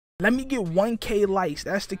Let me get 1K likes.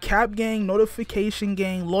 That's the Cap Gang, Notification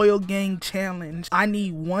Gang, Loyal Gang challenge. I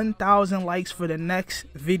need 1,000 likes for the next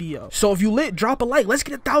video. So if you lit, drop a like. Let's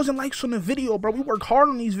get 1,000 likes on the video, bro. We work hard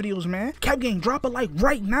on these videos, man. Cap Gang, drop a like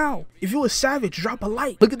right now. If you a savage, drop a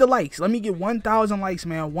like. Look at the likes. Let me get 1,000 likes,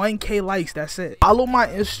 man. 1K likes. That's it. Follow my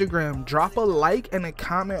Instagram. Drop a like and a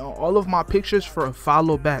comment on all of my pictures for a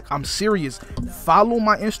follow back. I'm serious. Follow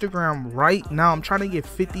my Instagram right now. I'm trying to get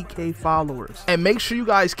 50K followers. And make sure you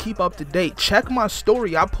guys keep up to date. Check my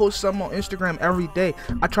story. I post something on Instagram every day.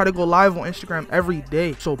 I try to go live on Instagram every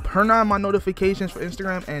day. So turn on my notifications for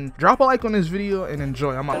Instagram and drop a like on this video and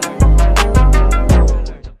enjoy. I'm out.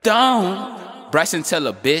 Don't Bryson tell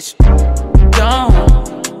a bitch,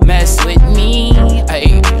 don't mess with me.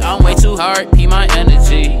 Ay, I'm way too hard, keep my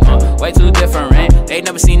energy. Way too different. They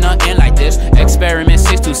never seen nothing like this. Experiment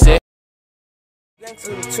 626.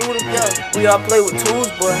 We all play with tools,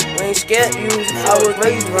 but we ain't scared to use. I was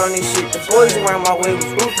raised around this shit. The boys around my way was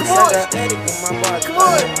ruthless. I got static in my body. Come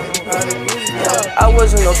on. I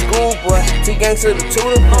wasn't no school boy. T-gangs to the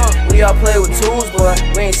tutor. We all play with tools, but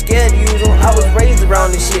we ain't scared to use them. I was raised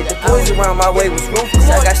around this shit. The boys around my way was ruthless.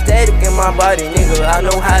 I got static in my body, nigga. I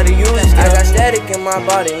know how to use it. I got static in my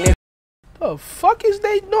body, nigga. The fuck is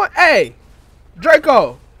they doing? Hey,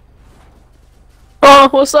 Draco. Oh,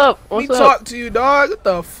 what's up? What's Me up? talk to you, dog. What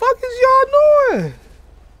the fuck is y'all doing?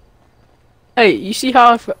 Hey, you see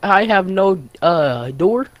how I have no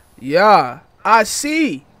door? Yeah, I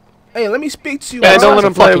see. Hey, let me speak to you. Hey, dog. don't let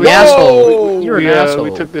him play with you. Asshole. You're an asshole.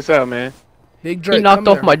 We took this out, man. Big Drake, He knocked come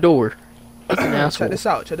off here. my door. He's an asshole. Check this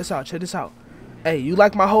out. Check this out. Check this out. Hey, you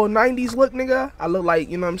like my whole 90s look, nigga? I look like,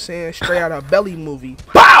 you know what I'm saying, straight out of a Belly movie.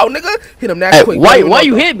 Bow, nigga! Hit him that Hey, quick. why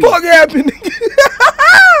you hit me? Fuck happened, nigga?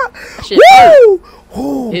 Shit hurt.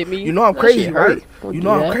 Woo! Hit me. You know I'm That crazy, shit right? hurt. Don't You do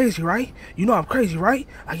know I'm that. crazy, right? You know I'm crazy, right?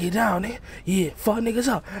 I get down there. Yeah, fuck niggas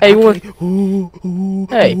up. Hey, you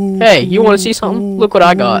Hey, you want to see something? Look what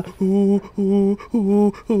I got.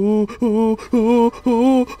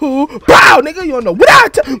 Bow, nigga, you don't know what I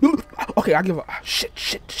tell. Okay, I give up. Shit,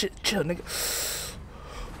 chill, nigga.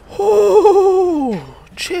 Ooh,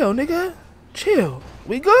 chill, nigga. Chill.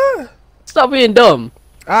 We good? Stop being dumb.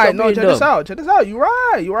 Alright, Stop no, being check this dumb. out. Check this out. You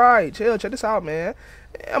right. Chill, check this out, man.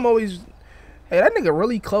 I'm always. Hey, that nigga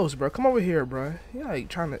really close, bro. Come over here, bro. He like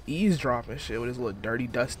trying to eavesdrop and shit with his little dirty,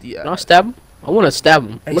 dusty ass. Can I stab him? I want to stab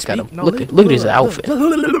him. Hey, Look at him. no, Look at his outfit.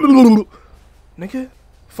 Nigga,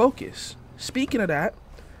 focus. Speaking of that,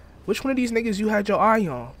 which one of these niggas you had your eye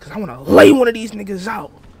on? Cause I wanna lay one of these niggas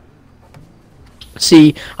out.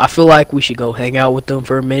 See, I feel like we should go hang out with them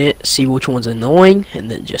for a minute, see which one's annoying,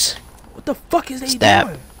 and then just What the fuck is they stab.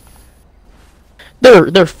 doing?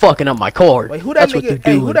 They're fucking up my car. Wait, who that That's what they're nigga?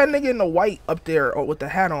 Hey, doing. who that nigga in the white up there or with the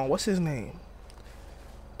hat on? What's his name?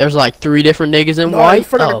 There's like 3 different niggas in No, white. in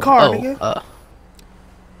front of the car, nigga.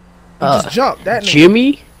 He just jumped. That nigga.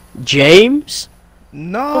 Jimmy, James,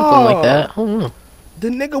 No. something like that. I don't know. The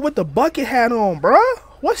nigga with the bucket hat on, bruh.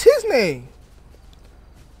 What's his name?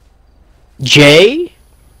 Jay.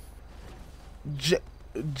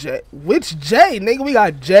 Which Jay? Nigga, we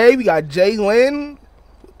got Jay. We got Jalen.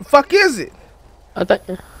 The fuck is it? I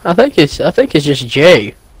think it's just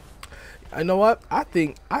Jay. I know what? I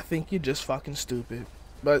think you're just fucking stupid.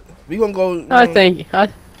 But we gonna go. I think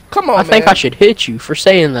Come on, I think man. I should hit you for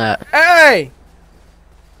saying that. Hey.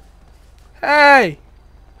 Hey.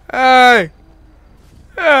 Hey.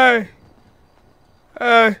 Hey.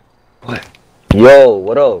 Hey. What? Yo,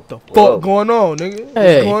 what up? The fuck going on, nigga?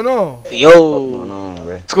 Hey. What's going on? Yo, what's going on, bro?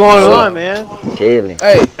 What's going on, man? Chilling.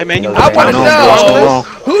 Hey. Hey, man, you I I what's wanna going know. on,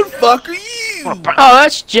 bro? Who the fuck are you? Oh,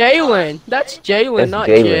 that's Jalen. That's Jalen, That's not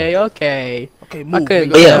Jalen. Jay. Okay. Okay, I move. couldn't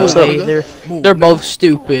nigga. Yeah, tell. what's up, Hey, nigga? Move, they're nigga. both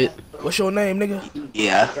stupid. What's your name, nigga?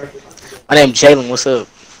 Yeah. My name Jalen. What's up?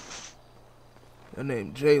 Your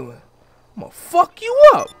name Jalen. I'm gonna fuck you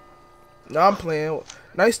up. Nah, I'm playing.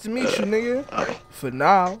 Nice to meet you, nigga. For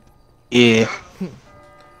now. Yeah.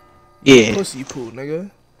 Yeah. Pussy poo,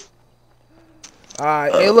 nigga.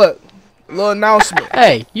 Alright, hey look. Little announcement.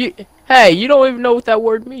 Hey, you don't even know what that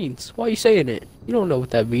word means. Why are you saying it? You don't know what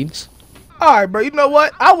that means. Alright, bro, you know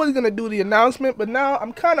what? I was gonna do the announcement, but now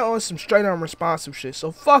I'm kinda on some straight unresponsive shit.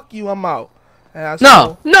 So fuck you, I'm out.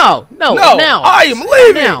 No, announce. I am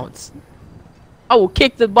leaving. Announce. I will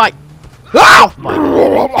kick the bike. Ah!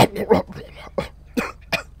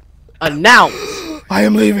 Announce. I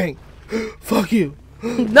am leaving. Fuck you.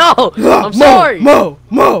 No, Ah, I'm sorry. Mo.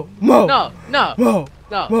 No. Mo.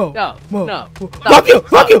 Fuck you,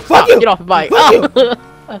 fuck you, fuck you. Get off the bike. Fuck you.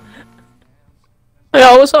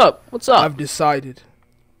 Yo, what's up? What's up? I've decided.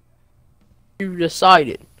 You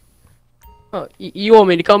decided. You want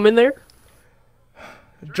me to come in there?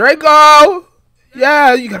 Draco!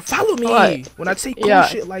 Yeah, you gotta follow me What? when I say cool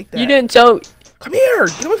shit like that. You didn't tell. Come here,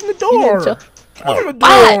 get away from the You door. didn't Get away from the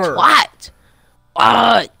What? door.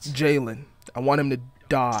 What? Jalen, I want him to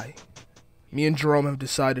die. Me and Jerome have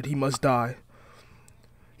decided he must die.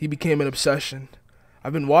 He became an obsession.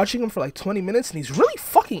 I've been watching him for like 20 minutes and he's really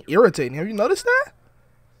fucking irritating. Have you noticed that?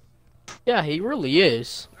 Yeah, he really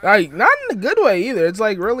is. Like, not in a good way either. It's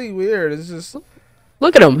like really weird. It's just...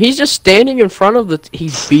 Look at him. He's just standing in front of the.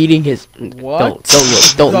 He's beating his. What?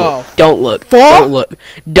 Don't look. Don't look. Fuck? Don't look.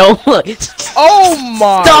 Don't look. Oh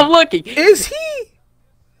my... Stop looking. Is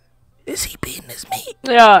he beating his meat?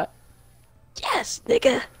 Yeah. Yes,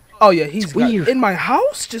 nigga. Oh yeah, he's got, weird. in my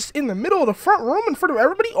house, just in the middle of the front room, in front of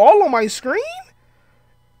everybody, all on my screen.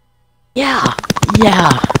 Yeah. Yeah.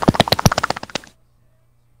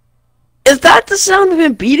 Is that the sound of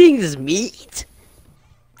him beating his meat?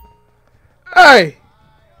 Hey,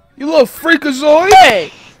 you little freakazoid!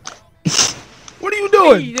 Hey. What are you What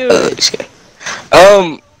doing? are you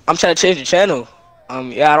doing? I'm trying to change the channel.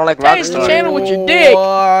 Yeah, I don't like Change the Rockstar. channel with your dick.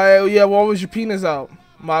 Yeah, why was your penis out?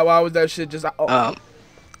 Why was that shit just out? Oh.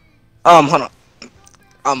 Hold on.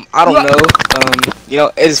 I don't know. You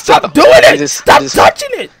know, it's Stop doing it! Stop touching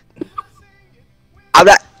it! I'm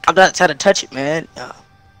not trying to touch it, man.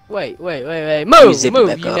 Wait. Move, zip it move,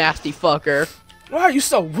 back you up. nasty fucker. Why are you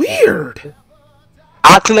so weird?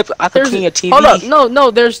 I can clean your TV. Hold up, no,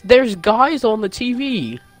 there's guys on the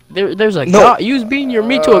TV. There's a No. guy. You was beating your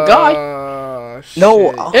meat to a guy.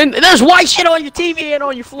 No. And there's white shit on your TV and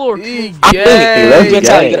on your floor. Gay. Let me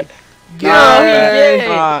tell you. Gay.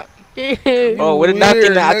 Oh, with a napkin,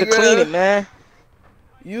 Weird, I could nigga. clean it, man.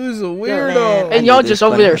 You's a weirdo. And y'all just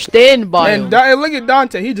over there standing by him. And look at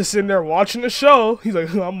Dante. He just sitting there watching the show. He's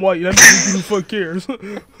like, I'm white. That means who the fuck cares?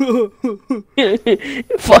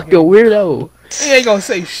 Fucking weirdo. He ain't gonna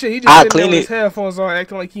say shit. He just I'll sitting there clean with his it. headphones on,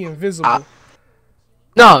 acting like he invisible.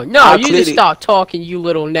 No, I'll you clean just it. stop talking, you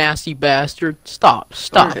little nasty bastard. Stop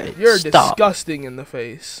it. You're Stop. disgusting in the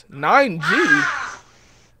face. 9G.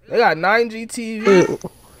 They got 9G TV.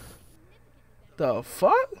 The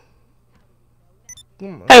fuck?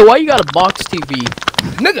 Hey, why you got a box TV?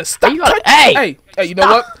 Nigga, stop. You gotta- Hey, you know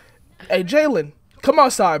Stop. what? Hey, Jalen, come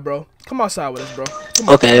outside, bro. Come outside with us, bro. Come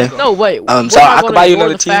on, Okay. let's go. No, wait. So we're not I gonna could buy you ignore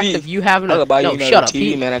another the fact TV. of you having I a could buy you no, another shut up.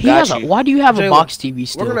 TV, man. I He got has you. why do you have a Jalen, box TV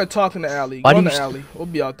still? We're gonna talk in the alley. Why Go do in you the alley. We'll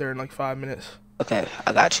be out there in like 5 minutes. Okay,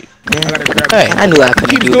 I got you. I gotta grab Hey. it. I knew I He couldn't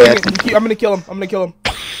keeps do doing that. it. I'm gonna kill him. I'm gonna kill him.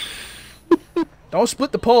 Don't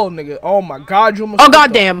split the pole, nigga. Oh my god, you almost. Oh split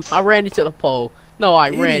the- goddamn! I ran into the pole. No, I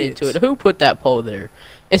ran into Idiots. it. Who put that pole there?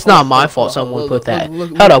 It's not my fault. look, Someone look, put that. look,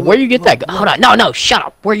 Hold up. look, Where you get that look, gun? Hold on. No, shut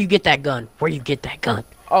up. Where you get that gun? Where you get that gun?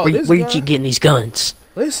 Oh, Where you this keep gun? getting these guns?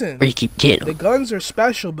 Listen, Where you keep getting the them? guns are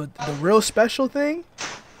special, but the real special thing,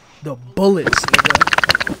 the bullets,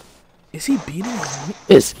 nigga. Is he beating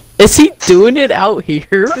his? Is he doing it out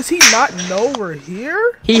here? Does he not know we're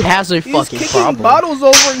here? He has a He's fucking kicking problem. bottles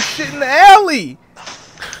over and shit in the alley.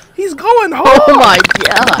 He's going home. Oh my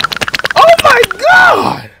god! Oh my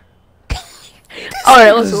god! All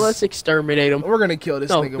right, nigga's- let's exterminate him. We're gonna kill this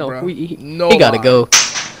No, nigga, no, bro. he No gotta lie. go.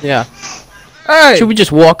 Yeah. Hey, Should we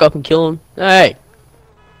just walk up and kill him? Hey,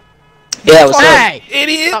 Yeah, what's up? hey!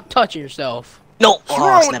 idiot! Stop touching yourself. No. What's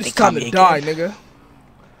wrong with snap, this they caught time me to again. die, nigga?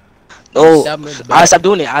 No. Stab him in the I back. stop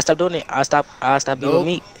doing it. I stop doing it. I stop being Nope.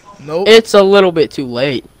 meat. Nope. It's a little bit too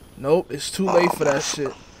late. Nope. It's too late for that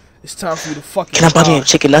shit. It's time for you to fucking. Can I buy me a die.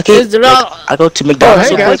 chicken nugget? Is there not- I go to Oh, McDonald's.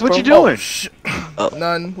 hey real guys, quick, what you bro. doing?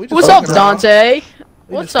 None. We just What's up, fucking around. Dante? We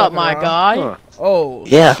What's just up, fucking my around. guy? Huh. Oh,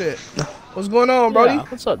 Yeah. shit. What's going on, Brody? Yeah,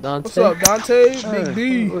 what's up, Dante? What's up, Dante? Hey, Big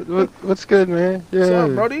D. What's good, man? Yeah. What's up,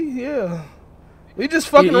 Brody? Yeah. We just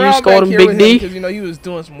fucking You around just called back him here Big with D? him because, you know, he was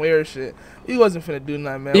doing some weird shit. He wasn't finna do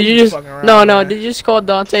nothing, man. Did We you just just fucking around, no? man. Did you just call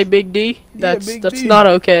Dante Big D? That's Big that's D. not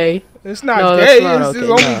okay. It's not No, gay. that's not It's okay,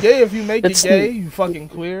 only no. gay if you make It's- it gay, you fucking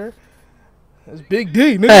queer. That's Big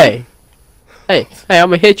D, nigga. Hey, I'm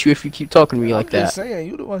gonna hit you if you keep talking to me like I'm just that. saying,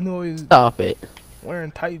 you the one who always Stop it.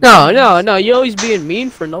 wearing tight No, jeans. you always being mean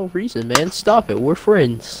for no reason, man. Stop it. We're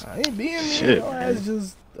friends. I ain't being mean. Shit, Your ass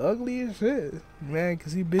just ugly as shit. Man,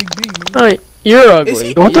 because he Big D, man. Alright, you're Is ugly.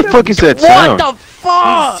 he- What the fuck is that What sound? the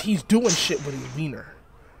fuck? He's doing shit, but he's meaner.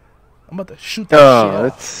 I'm about to shoot that Oh,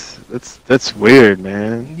 shit off. that's weird,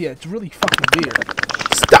 man. Yeah, it's really fucking weird.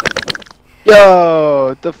 Stop. Yo,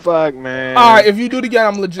 what the fuck, man? Alright, if you do it again,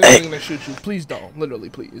 I'm legitimately gonna shoot you. Please don't. Literally,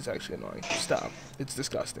 please. It's actually annoying. Stop. It's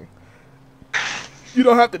disgusting. You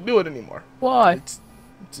don't have to do it anymore. Why?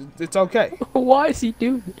 It's okay. Why is he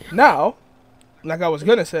doing it? Now, like I was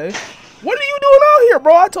gonna say, what are you doing out here,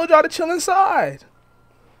 bro? I told y'all to chill inside.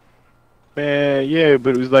 Man, yeah,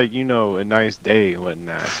 but it was like, you know, a nice day and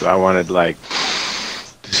whatnot. So I wanted like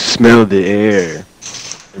to smell the air.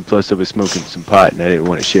 And plus I was smoking some pot and I didn't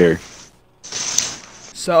want to share.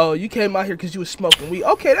 So you came out here because you was smoking weed.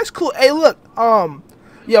 Okay, that's cool. Hey, look,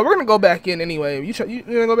 yeah, we're gonna go back in anyway. You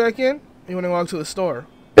gonna go back in? You wanna walk to the store?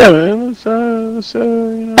 Yeah, man. You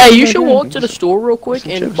know, Hey, you should walk to the store real quick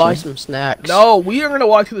and buy some snacks. No, we are gonna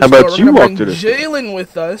walk to the How store. about We're you gonna walk bring to the store? Jalen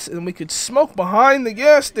with us, and we could smoke behind the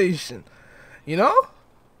gas station. You know?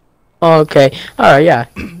 Okay. All right. Yeah.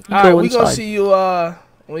 All right, we gonna see you when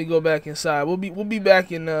we go back inside. We'll be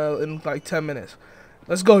back in like 10 minutes.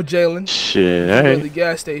 Let's go, Jalen. Shit, Go to alright. the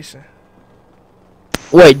gas station.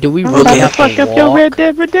 Wait, do we really Okay. have Fuck to up your walk? Red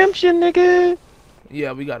Dead Redemption, nigga.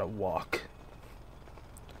 Yeah, we gotta walk.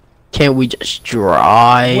 Can't we just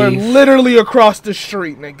drive? We're literally across the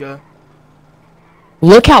street, nigga.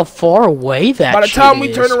 Look how far away that By the shit time we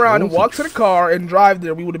is. turn around and Holy walk to the car and drive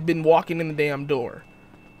there, we would have been walking in the damn door.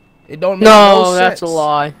 It don't make No, no that's sense. a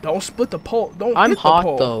lie. Don't split the pole. Don't I'm hit the hot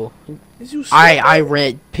pole. though. Is you I stupid?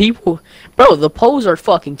 read people, bro. The poles are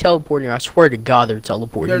fucking teleporting. I swear to God, they're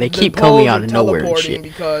teleporting. They The keep poles coming are out of nowhere and teleporting shit.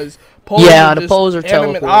 Because poles Yeah, are the just poles are animate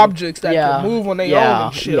teleporting. objects that Yeah, can move on their yeah, own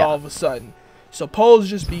and shit yeah. all of a sudden. So poles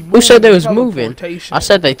just be moving. Who said they was moving? teleportation. I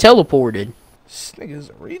said they teleported. This nigga's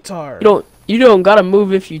a retard. You don't gotta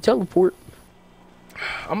move if you teleport.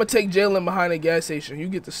 I'm gonna take Jalen behind the gas station. You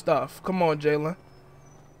get the stuff. Come on, Jalen.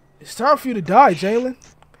 It's time for you to die, Jalen.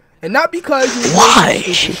 And not because you did Why?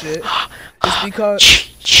 some stupid shit. It's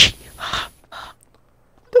because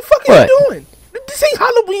the fuck are What? you doing? This ain't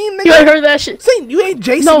Halloween, nigga. You ain't heard that shit? This ain't, you ain't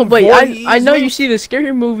Jason. No, but Voorhees, I know nigga. you see the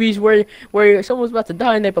scary movies where someone's about to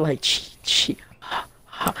die and they be like,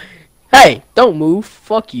 hey, don't move.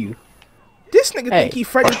 Fuck you. This nigga Hey. think he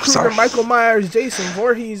Freddy Krueger, sorry. Michael Myers, Jason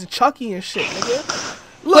Voorhees, Chucky and shit, nigga.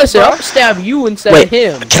 Look, Listen, bro. I'll stab you instead Wait, of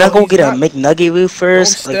him. can I go he's get a not- McNugget real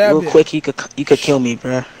first? Don't Like stab real him. quick, you could kill me,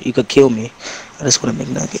 bro. You could kill me. I just want a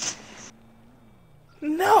McNugget.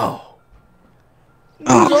 No.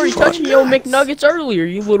 I was already fuck. touching your McNuggets earlier,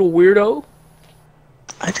 you little weirdo.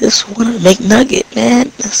 I just want a McNugget,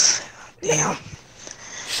 man. That's, damn.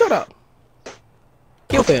 Shut up.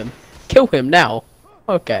 Kill him. Kill him now.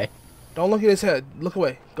 Okay. Don't look at his head. Look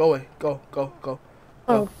away. Go away. Go. Go. Go.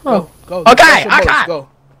 Oh, Go. Go. Okay, Press your I buttons, got- Go.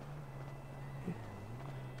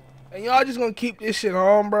 And y'all just gonna keep this shit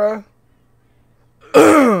on, bruh?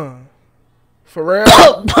 For real?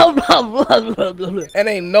 And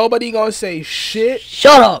ain't nobody gonna say shit.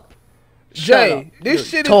 Shut up. Jay, up. this You're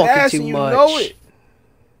shit is talking ass too and you much. know it.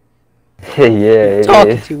 Yeah,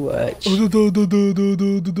 Talking too much.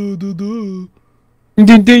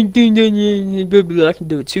 I can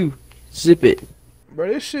do it too. Zip it. Bro,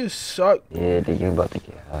 this shit suck. yeah, dude, you about to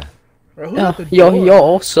get high. Bro, who's at the Yo, door?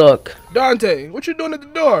 y'all suck. Dante, what you doing at the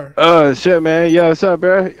door? Shit, man. Yo, what's up,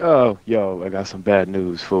 bro? Oh, yo, I got some bad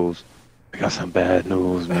news, fools. I got some bad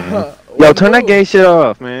news, man. Yo, What turn that news? gay shit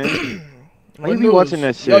off, man. Why What you be news? watching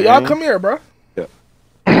that shit, Yo, y'all man? come here, bro.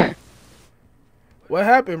 Yeah. What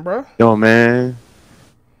happened, bro? Yo, man.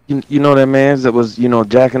 You know that man that was,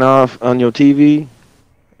 jacking off on your TV?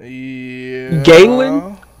 Yeah.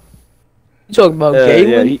 Galen? You talking about Yeah,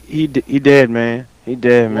 Galen? he dead, man. He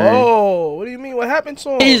dead, man. Whoa, what do you mean? What happened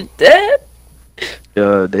to him? He's dead?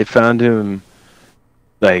 They found him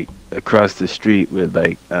like across the street with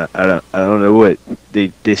like I don't know what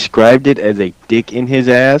they described it as, a dick in his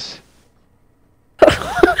ass.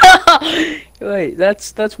 Wait,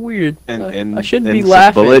 that's weird. And I shouldn't and be some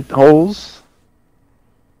laughing. bullet holes.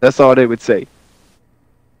 That's all they would say.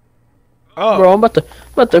 Oh, Bro, I'm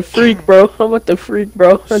about to freak, bro.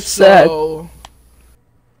 That's sad. so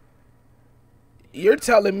you're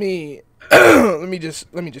telling me? let me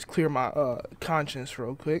just clear my conscience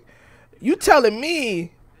real quick. You telling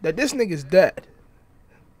me that this nigga's dead?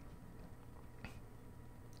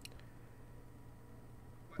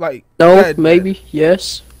 Like No, dead, maybe,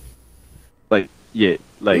 yes. Like yeah,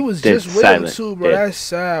 like he was dead just with silent. him too, bro. Dead. That's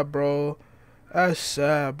sad, bro. That's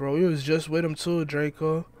sad, bro. He was just with him too,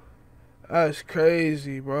 Draco. That's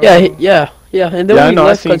crazy, bro. Yeah, yeah. And then Yeah, I we know, I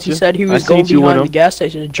left seen because he you. said he I was seen going you with behind him. the gas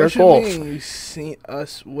station to What jerk you off. mean you seen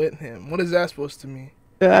us with him? What is that supposed to mean?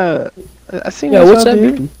 Yeah, I seen Yeah, what what's y'all that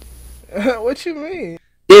did. mean? What you mean?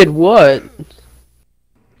 Did what?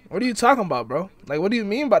 What are you talking about, bro? Like, what do you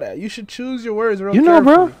mean by that? You should choose your words real You know,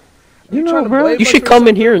 bro. carefully. You know, trying to bro. blame You us should for come in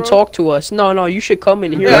something, here and bro? talk to us. No, you should come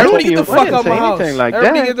in here. Yeah, and everybody talk get the to fuck us. out my say house. anything like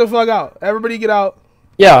Everybody that. get the fuck out. Everybody get out.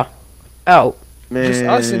 Yeah, out. Man. Just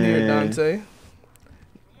us in here, Dante.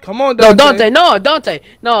 Come on, No, Dante. Dante.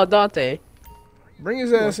 No, Dante. Bring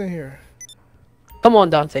his ass in here. Come on,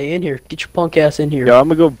 Dante, in here. Get your punk ass in here. Yo, I'm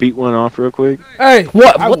gonna go beat one off real quick. Hey,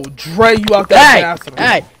 What? I What? will drag you out that bathroom.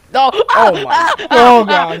 Hey, no. Oh my. Oh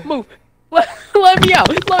god. Move. Let me out.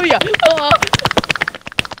 Let me out.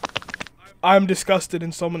 I'm disgusted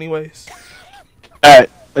in so many ways. Alright,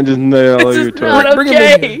 I just nailed all This your is toes. not Bring him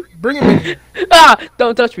in okay. here. Bring him in here.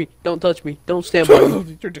 Don't touch me. Don't touch me. Don't stand by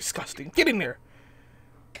me. You're disgusting. Get in there.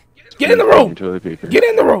 Get in the room. Toilet paper. Get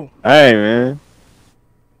in the room. Alright, man.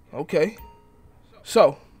 Okay.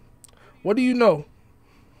 So, what do you know?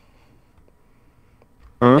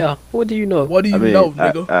 Huh? Yeah, what do you know? What do you I mean, know,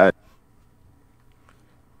 nigga?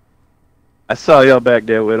 I saw y'all back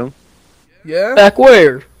there with him. Yeah? Back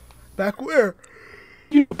where? Back where?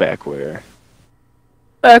 Back where?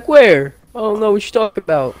 Back where? I don't know what you're talking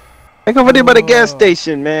about. Back over there by the gas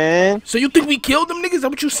station, man. So you think we killed them niggas? Is that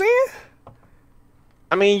what you saying?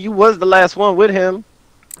 I mean, you was the last one with him.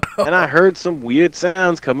 And I heard some weird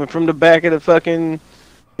sounds coming from the back of the fucking,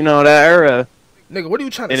 you know, that era. Nigga, what are you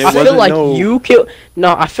trying to And say? it I feel wasn't like no- you killed.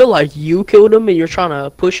 No, I feel like you killed him, and you're trying to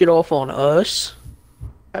push it off on us.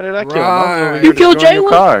 How did I kill him? I was over Right. here You killed destroying your Jalen?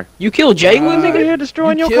 car. You killed Jalen, Over nigga. here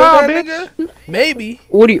destroying You your killed car, that bitch. nigga? Maybe.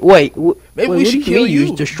 What do you wait? Maybe wait, we what should do you kill mean you.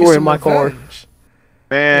 you destroying my car? Revenge.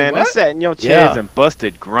 Man, Wait, I what? sat in your chairs Yeah. and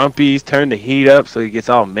busted Grumpies, turned the heat up so it gets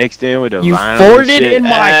all mixed in with the You vinyl and farted shit. in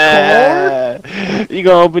my You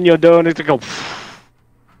gonna open your door and it's gonna go.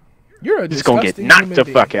 You're a Just gonna get disgusting knocked human the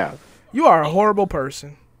being. fuck out. You are a horrible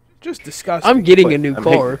person. Just disgusting. I'm getting What? a new I'm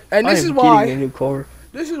car. And this I am is why- getting a new car.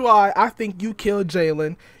 This is why I think you killed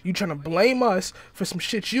Jalen. You trying to blame us for some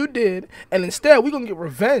shit you did, and instead we gonna get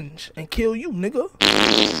revenge and kill you, nigga.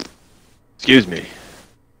 Excuse me.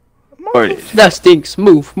 Word is. That stinks.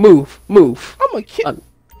 Move. I'm a kid.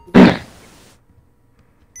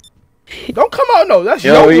 Don't come out, no. That's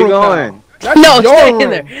Yo, your where you room going? now. That's No, your stay room. in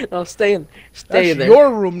there. No, stay in That's there.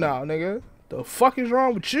 your room now, nigga. The fuck is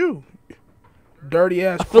wrong with you? Dirty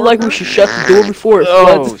ass. I feel like we should shut the door before it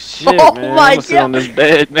Oh floods. shit, Oh man! my I'm gonna sit on God. this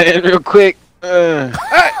bed, man, real quick.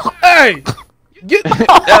 Hey, get.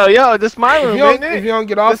 Yo, this my If room, you, ain't don't, if it? you don't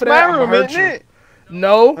get off This of my that, I'm room, gonna hurt isn't you. it?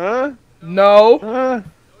 No, Huh? no. Huh?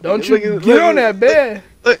 Don't you Look at- get look on at- that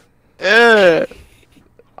bed. Yeah.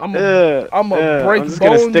 I'm gonna break I'm just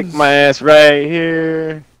bones. gonna stick my ass right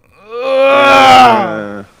here.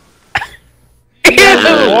 Ugh.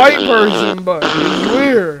 White person, but it's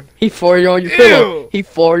weird. He farted on your Ew. pillow. He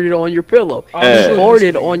farted on your pillow. Oh, He Yeah.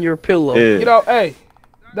 farted on your pillow. Yeah. You know, hey,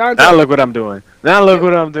 Dante. Now look what I'm doing. Now look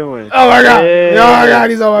what I'm doing. Oh my god! Yeah. Oh my god!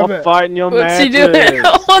 He's on my I'm bed. farting your What's he mattress. doing?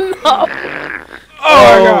 Oh no!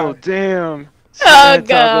 Oh my god! Damn. Oh, Taco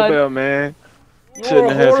God. Bell, man. You're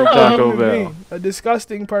Shouldn't a have some horrible Taco human Bell. being. A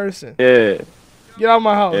disgusting person. Yeah. Get out of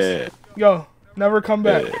my house. Yeah. Yo, never come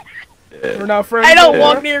back. Yeah. We're not friends. I don't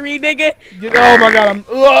anymore. walk near me, nigga. Oh my god! I'm.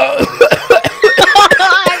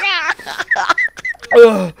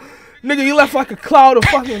 Ugh. Nigga, you left like a cloud of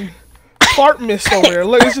fucking fart mist over there.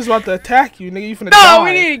 Look, it's just about to attack you, nigga. You finna No, die.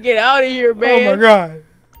 we need to get out of here, Oh man. my god!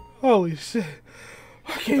 Holy shit!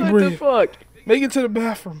 I can't What breathe. the fuck? Make it to the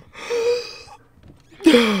bathroom.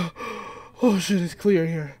 Oh shit, it's clear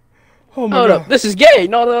here. Oh my Hold god. up. This is gay.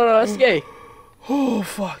 No, that's gay. Oh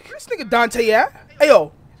fuck. This nigga Dante at? Hey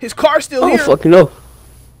yo, his car's still I here. don't fucking know.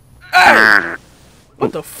 Hey!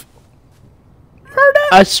 What the f? You heard that?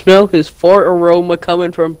 I smell his fart aroma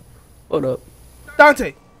coming from. Hold up.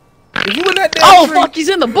 Dante, if you in that damn Oh tree. fuck, he's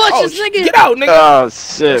in the bushes, Oh, nigga. get out, nigga. Oh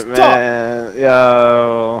shit, Let's talk. man.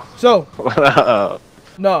 Yo. So, What up?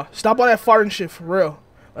 no, stop all that farting shit for real.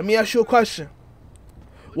 Let me ask you a question.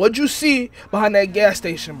 What'd you see behind that gas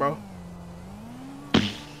station, bro? Man,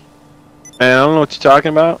 I don't know what you're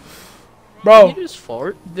talking about. Bro, You just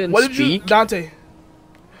fart. Didn't what did speak. you, Dante?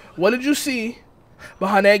 What did you see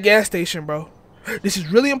behind that gas station, bro? This is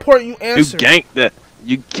really important. You You answer. ganked that.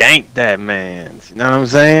 You ganked that man. You know what I'm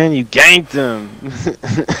saying? You ganked him.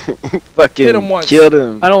 Fucking Hit him once. killed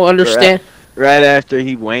him. I don't understand. Right after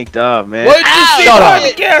he wanked off, man. What did you see Shut behind up.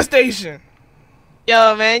 the gas station?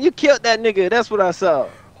 Yo, man, you killed that nigga. That's what I saw.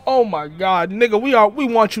 Oh my God, nigga, we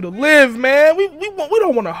want you to live, man. We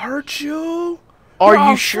don't want to hurt you. Are You're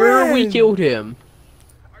our you sure we friend. killed him?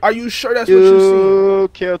 Are you sure that's what you You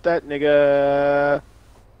killed that nigga.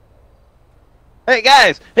 Hey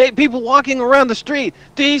guys, hey people walking around the street.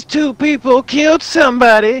 These two people killed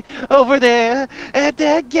somebody over there at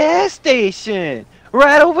that gas station.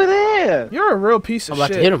 Right over there. see? You're a real piece I'm of about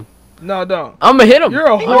shit. to hit him. No, don't. I'm gonna hit him. You're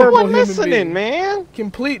a Ain't no horrible one human listening, being. man.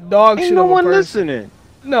 Complete dog Ain't shit no of a one person. listening.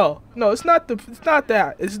 No, it's not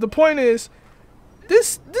that. It's the point is,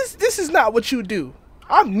 this is not what you do.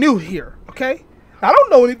 I'm new here, okay? I don't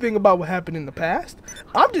know anything about what happened in the past.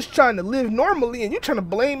 I'm just trying to live normally, and you're trying to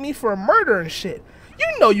blame me for a murder and shit.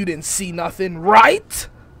 You know you didn't see nothing, right?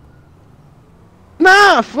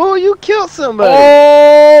 Nah, fool, you killed somebody.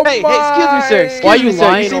 Oh, hey, excuse me, sir. Excuse Why me, you sir.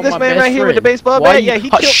 lying You see on this my man best right here with the friend? baseball Why bat? you- Yeah, he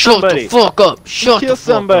killed Shut somebody. the fuck up. Shut He the killed fuck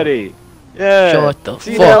somebody. Yeah. Shut the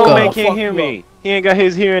See, fuck that old up. man I'ma can't fuck hear you me. He ain't got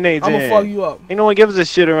his hearing aids in. I'ma fuck you up. Ain't no one gives a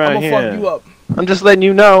shit around I'ma here. fuck you up. I'm just letting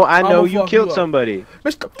you know. I know I'ma you fuck killed you up. somebody.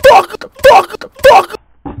 Mr. Fuck! The fuck! The fuck!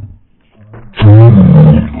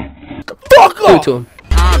 The fuck Do it up! to him.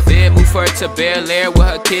 I'm bed, move her to Bel Air with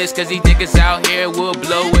her kids, cause these niggas out here will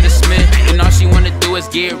blow with a Smith. And all she wanna do is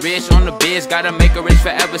get rich on the biz, gotta make her rich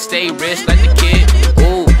forever, stay rich like the kid.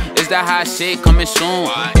 Ooh, is that hot shit coming soon?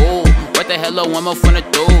 Ooh, what the hell a woman finna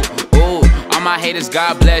do? Ooh, all my haters,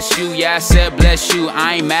 God bless you. Yeah, I said bless you.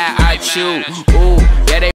 I ain't mad, I chew. Ooh, yeah, they